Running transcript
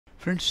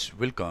Friends,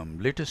 welcome.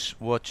 Let us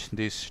watch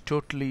this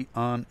totally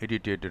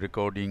unedited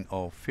recording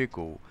of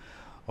Phaco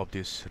of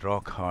this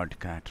rock hard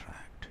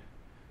cataract.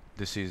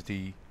 This is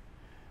the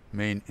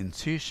main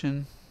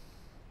incision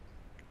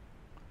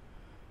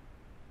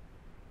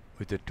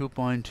with a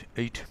 2.8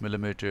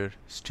 mm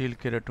steel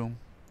keratome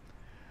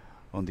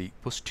on the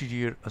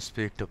posterior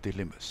aspect of the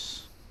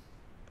limbus.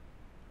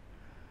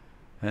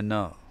 And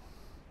now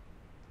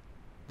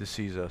this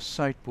is a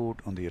side port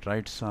on the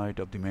right side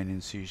of the main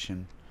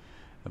incision,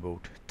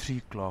 about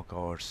 3 clock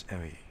hours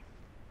away.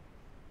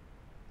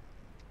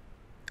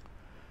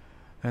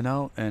 And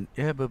now an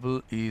air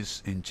bubble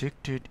is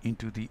injected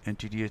into the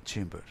anterior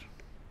chamber.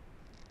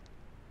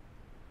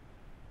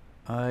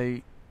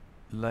 I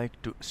like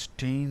to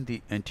stain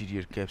the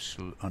anterior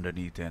capsule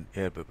underneath an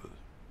air bubble.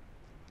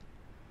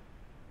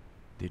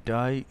 The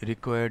dye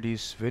required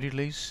is very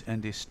less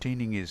and the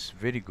staining is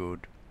very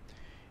good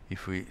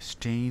if we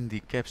stain the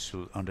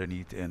capsule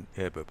underneath an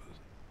air bubble.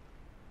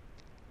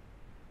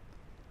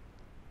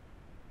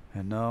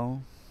 And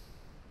now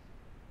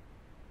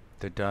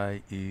the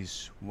dye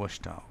is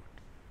washed out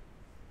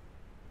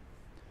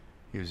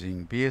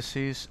using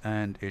BSS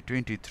and a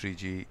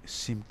 23G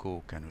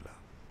Simcoe cannula.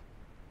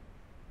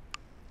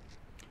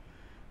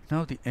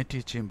 Now the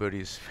antechamber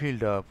is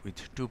filled up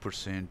with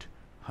 2%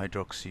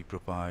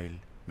 hydroxypropyl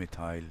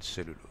methyl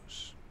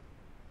cellulose.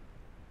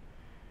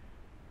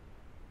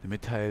 The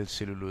methyl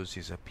cellulose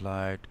is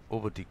applied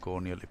over the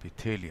corneal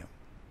epithelium.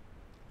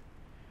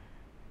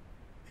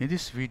 In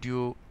this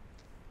video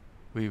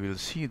we will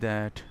see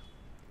that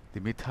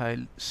the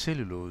methyl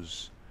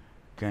cellulose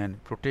can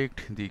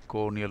protect the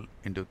corneal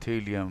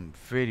endothelium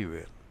very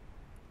well.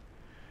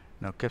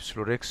 Now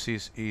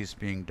capsulorhexis is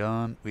being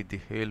done with the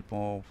help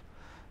of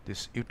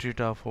this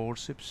utrata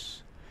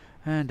forceps,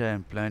 and I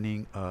am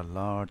planning a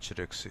large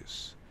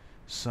Rhexis.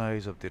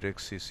 Size of the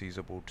Rhexis is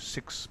about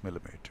 6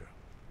 mm.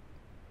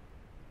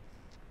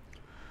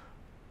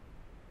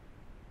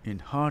 In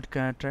hard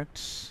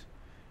cataracts,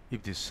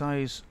 if the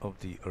size of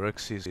the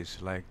Rhexis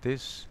is like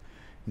this,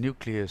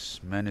 nucleus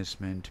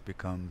management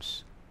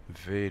becomes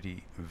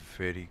very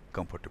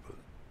comfortable.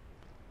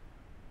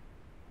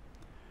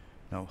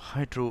 Now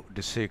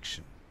hydrodissection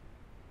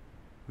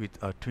with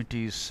a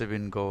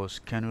 27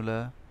 gauge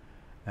cannula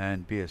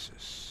and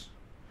BSS.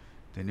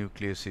 The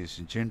nucleus is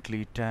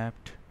gently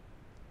tapped.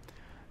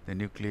 The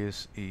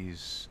nucleus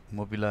is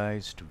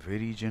mobilized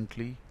very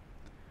gently.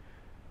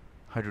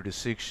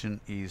 Hydrodissection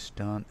is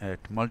done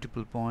at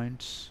multiple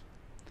points,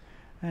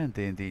 and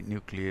then the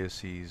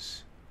nucleus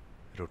is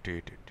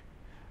rotated,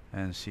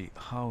 and see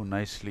how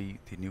nicely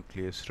the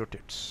nucleus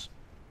rotates.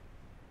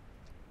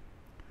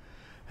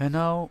 And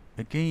now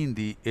again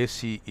the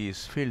AC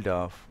is filled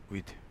up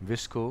with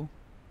visco,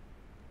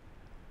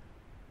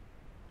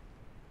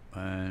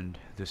 and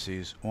this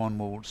is one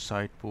more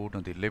side port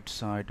on the left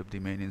side of the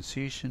main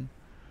incision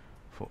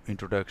for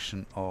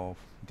introduction of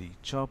the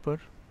chopper.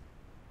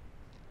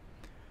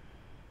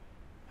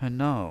 And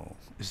now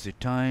is the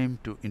time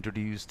to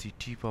introduce the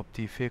tip of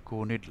the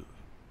Phaco needle.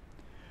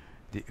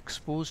 The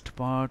exposed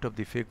part of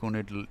the Phaco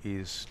needle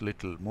is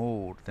little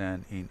more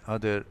than in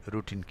other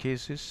routine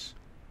cases.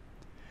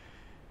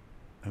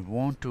 I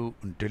want to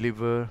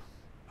deliver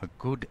a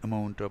good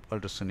amount of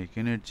ultrasonic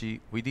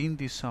energy within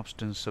the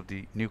substance of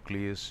the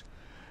nucleus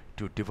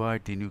to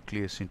divide the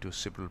nucleus into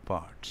several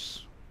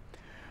parts.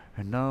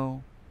 And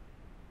now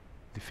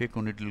the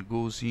Phaco needle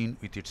goes in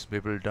with its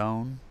bevel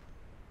down.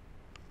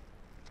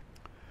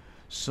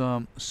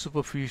 Some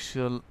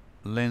superficial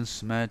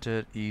lens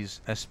matter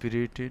is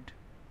aspirated,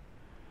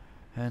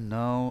 and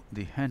now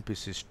the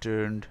handpiece is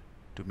turned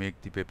to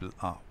make the bevel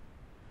up.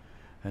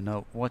 And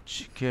now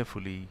watch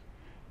carefully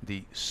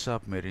the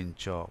submarine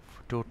job,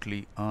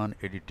 totally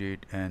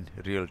unedited and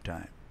real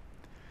time.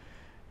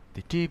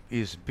 The tip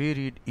is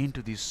buried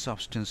into the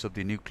substance of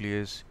the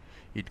nucleus.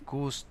 It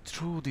goes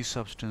through the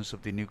substance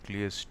of the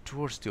nucleus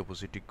towards the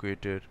opposite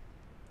equator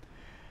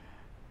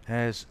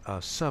as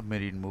a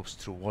submarine moves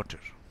through water,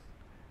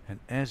 and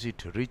as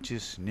it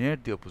reaches near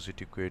the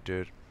opposite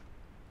equator,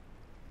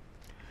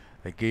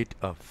 I get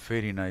a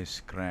very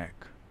nice crack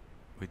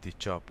with the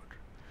chopper.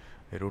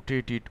 I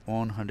rotate it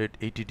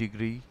 180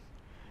 degree,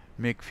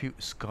 make few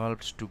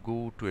scalps to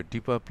go to a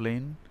deeper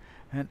plane,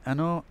 and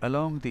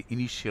along the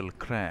initial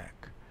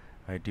crack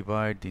I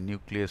divide the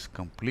nucleus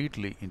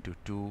completely into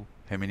 2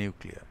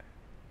 heminuclei.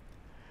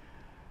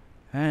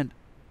 And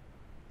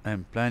I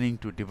am planning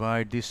to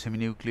divide this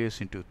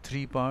heminucleus into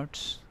 3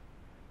 parts.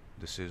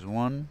 This is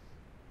one,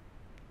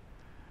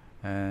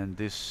 and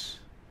this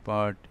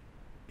part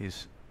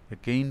is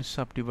again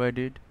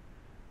subdivided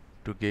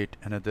to get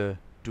another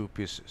 2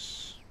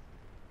 pieces.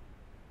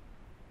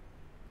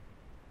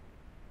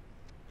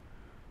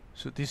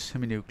 So this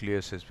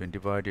heminucleus has been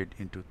divided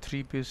into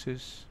 3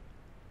 pieces,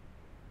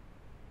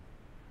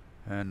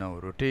 and now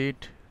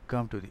rotate,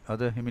 come to the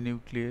other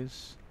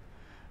heminucleus,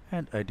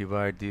 and I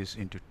divide this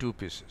into 2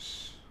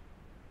 pieces.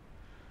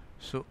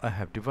 So I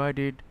have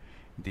divided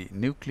the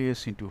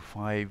nucleus into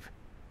 5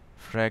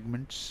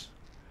 fragments,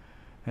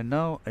 and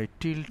now I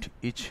tilt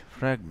each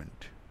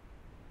fragment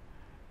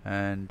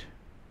and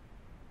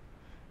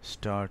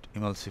start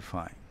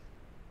emulsifying.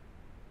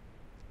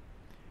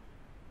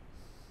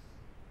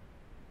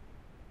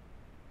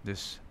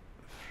 This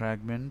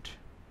fragment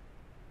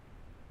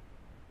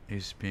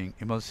is being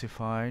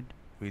emulsified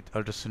with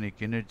ultrasonic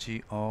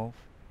energy of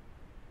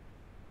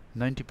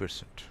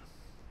 90%.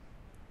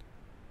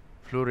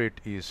 Flow rate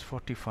is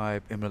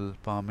 45 ml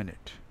per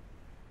minute.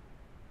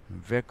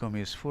 Vacuum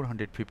is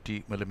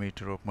 450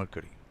 millimeter of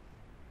mercury.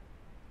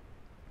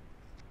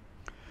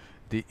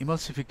 The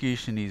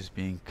emulsification is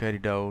being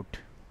carried out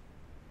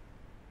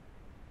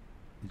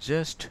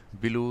just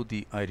below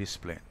the iris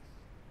plane,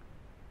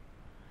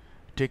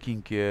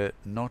 taking care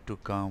not to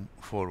come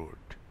forward,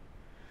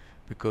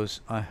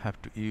 because I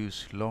have to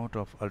use lot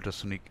of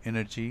ultrasonic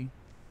energy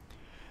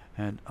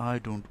and I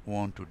don't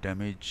want to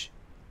damage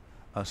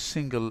a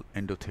single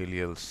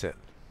endothelial cell.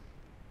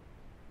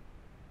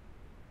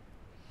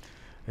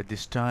 At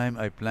this time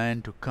I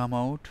plan to come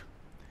out,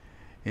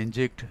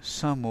 inject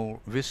some more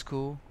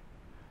visco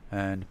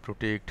and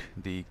protect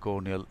the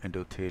corneal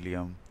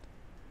endothelium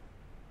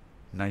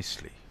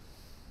nicely.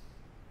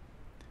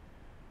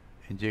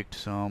 Inject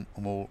some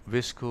more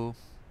visco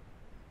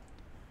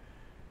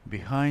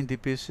behind the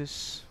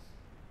pieces,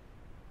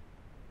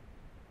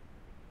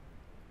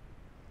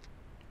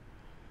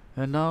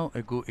 and now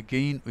I go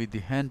again with the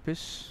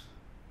handpiece,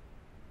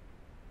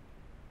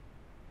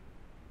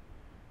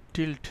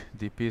 tilt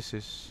the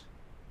pieces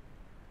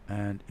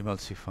and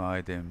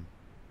emulsify them.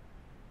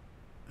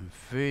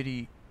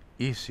 Very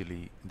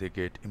easily they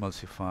get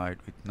emulsified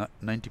with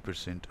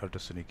 90%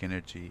 ultrasonic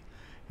energy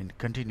in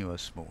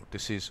continuous mode.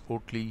 This is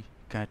Oakley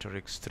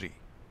Cataract 3,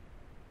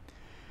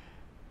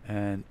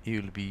 and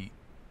you will be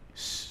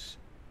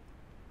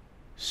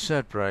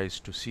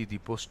surprised to see the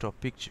post-op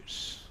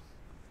pictures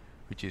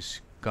which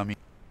is coming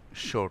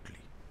shortly.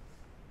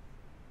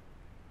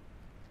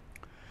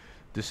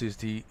 This is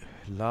the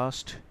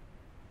last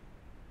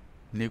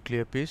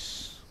nuclear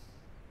piece.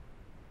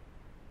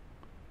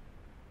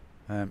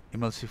 I am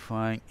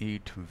emulsifying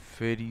it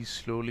very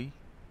slowly.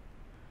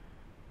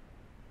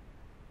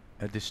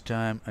 At this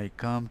time I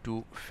come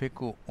to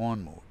Phaco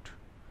on mode,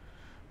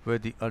 where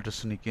the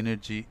ultrasonic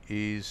energy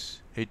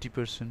is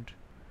 80%,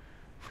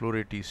 flow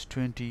rate is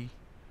 20,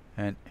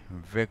 and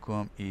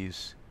vacuum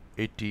is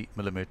 80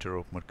 millimeter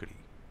of mercury.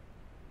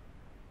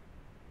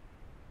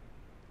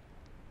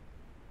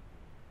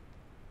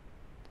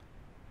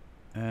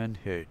 And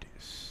here it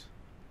is.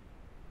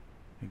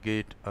 You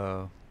get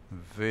a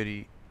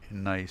very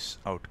nice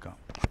outcome.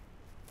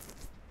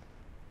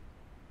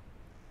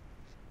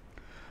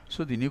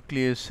 So the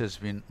nucleus has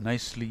been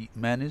nicely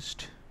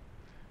managed,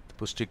 the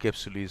posterior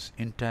capsule is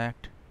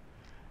intact,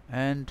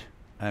 and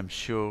I am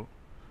sure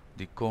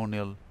the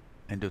corneal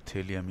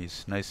endothelium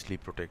is nicely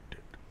protected.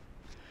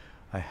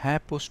 I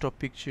have post-op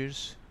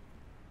pictures,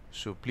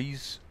 so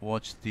please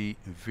watch the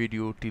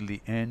video till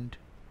the end.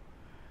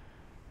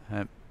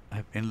 I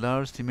have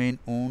enlarged the main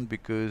wound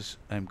because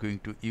I am going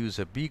to use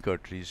a B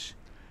cartridge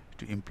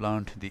to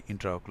implant the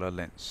intraocular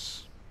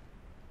lens.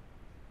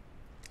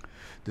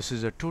 This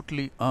is a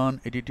totally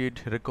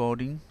unedited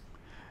recording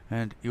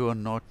and you are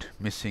not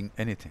missing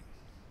anything.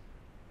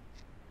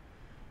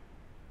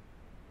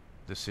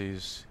 This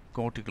is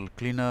cortical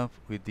cleanup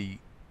with the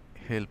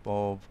help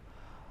of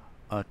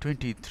a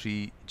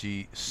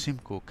 23G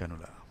Simcoe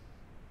cannula.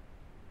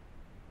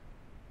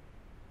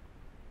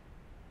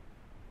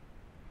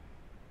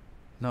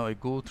 Now I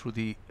go through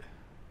the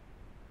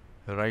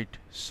right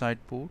side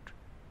port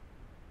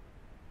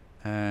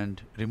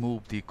and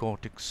remove the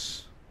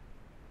cortex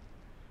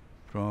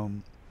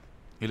from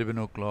 11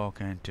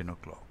 o'clock and 10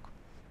 o'clock.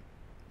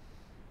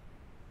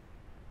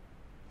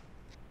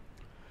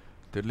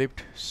 The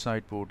left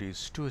side port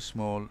is too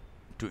small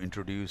to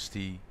introduce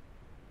the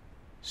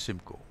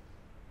Simcoe.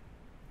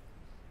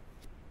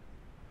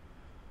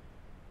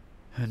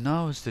 And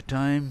now is the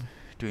time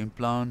to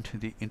implant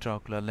the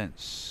intraocular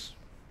lens.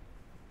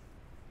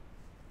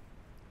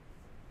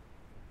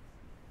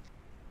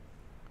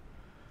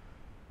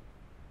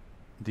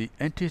 The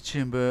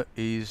antechamber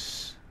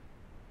is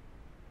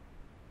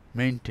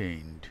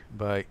maintained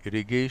by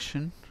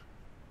irrigation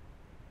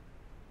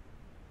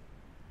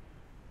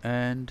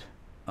and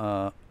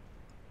a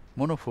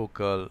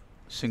monofocal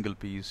single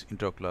piece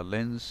intraocular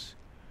lens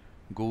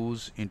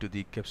goes into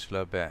the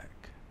capsular bag.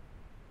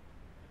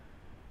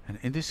 And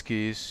in this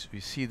case we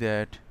see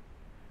that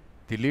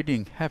the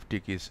leading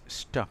haptic is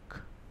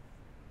stuck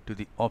to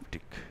the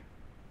optic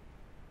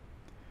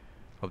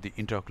of the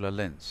intraocular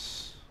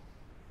lens.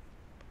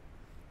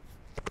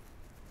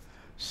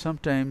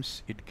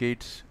 Sometimes it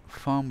gets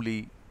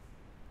firmly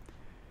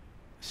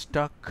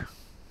stuck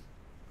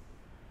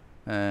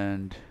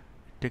and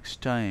it takes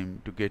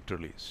time to get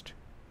released.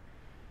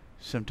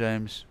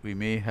 Sometimes we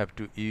may have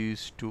to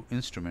use two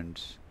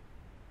instruments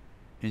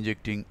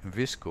injecting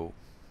visco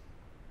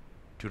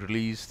to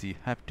release the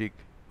haptic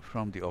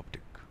from the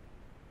optic.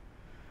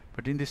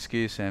 But in this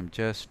case I am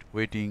just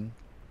waiting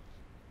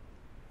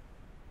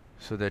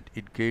so that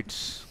it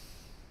gets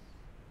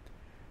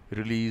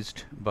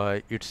released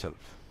by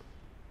itself.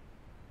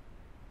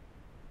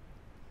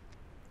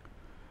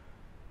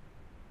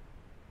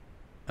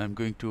 I'm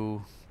going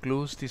to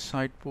close the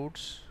side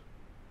ports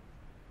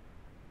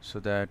so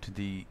that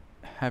the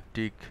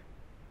haptic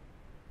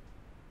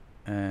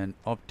and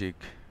optic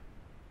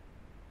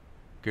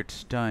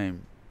gets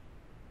time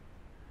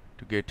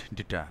to get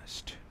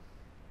detached.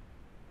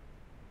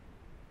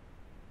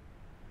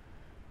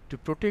 To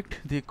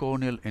protect the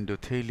corneal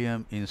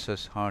endothelium in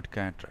such hard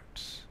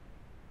cataracts,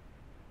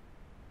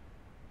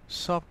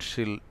 soft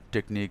shell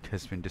technique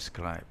has been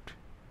described,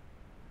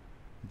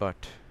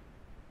 but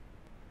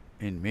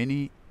in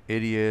many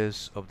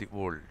areas of the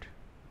world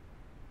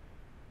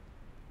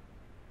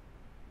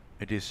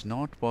it is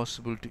not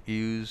possible to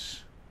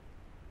use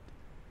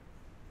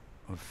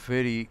a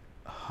very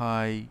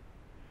high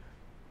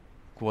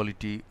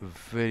quality,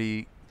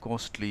 very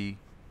costly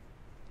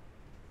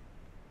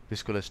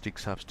viscoelastic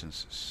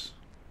substances.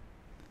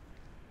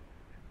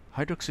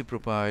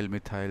 Hydroxypropyl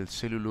methyl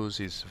cellulose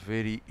is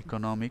very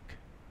economic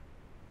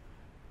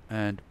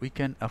and we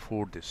can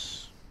afford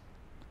this.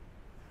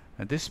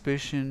 And this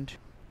patient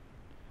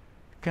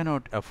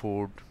cannot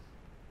afford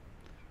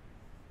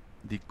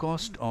the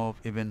cost of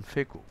even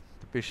Phaco.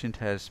 The patient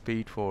has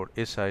paid for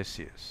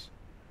SICS.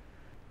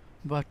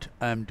 But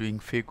I am doing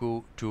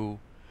Phaco to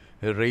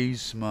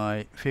raise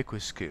my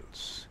Phaco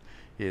skills.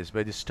 Yes,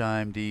 by this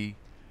time the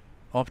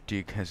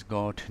optic has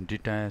got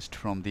detached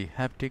from the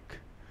haptic.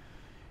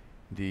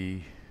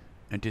 The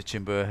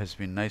antechamber has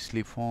been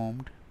nicely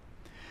formed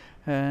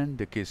and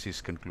the case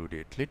is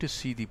concluded. Let us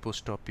see the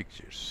post-op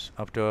pictures.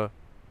 After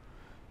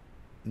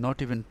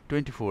not even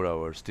 24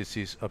 hours, this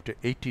is after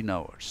 18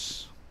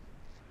 hours.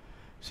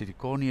 See, the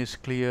cornea is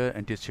clear,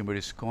 antechamber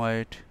is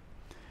quiet,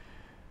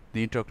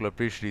 the intraocular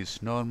pressure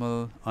is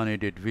normal,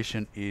 unaided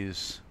vision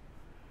is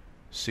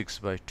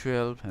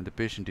 6/12 and the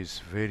patient is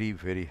very,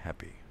 very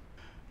happy.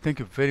 Thank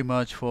you very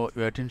much for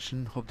your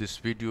attention. Hope this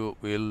video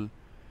will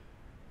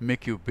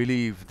make you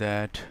believe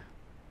that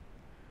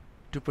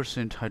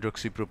 2%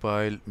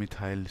 hydroxypropyl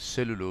methyl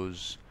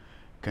cellulose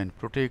can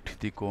protect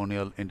the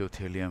corneal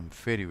endothelium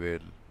very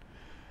well.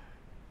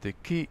 The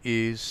key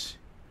is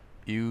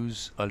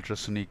use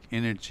ultrasonic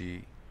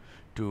energy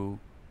to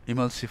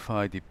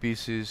emulsify the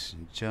pieces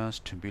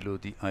just below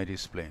the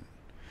iris plane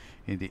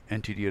in the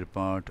anterior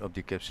part of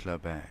the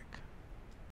capsular bag.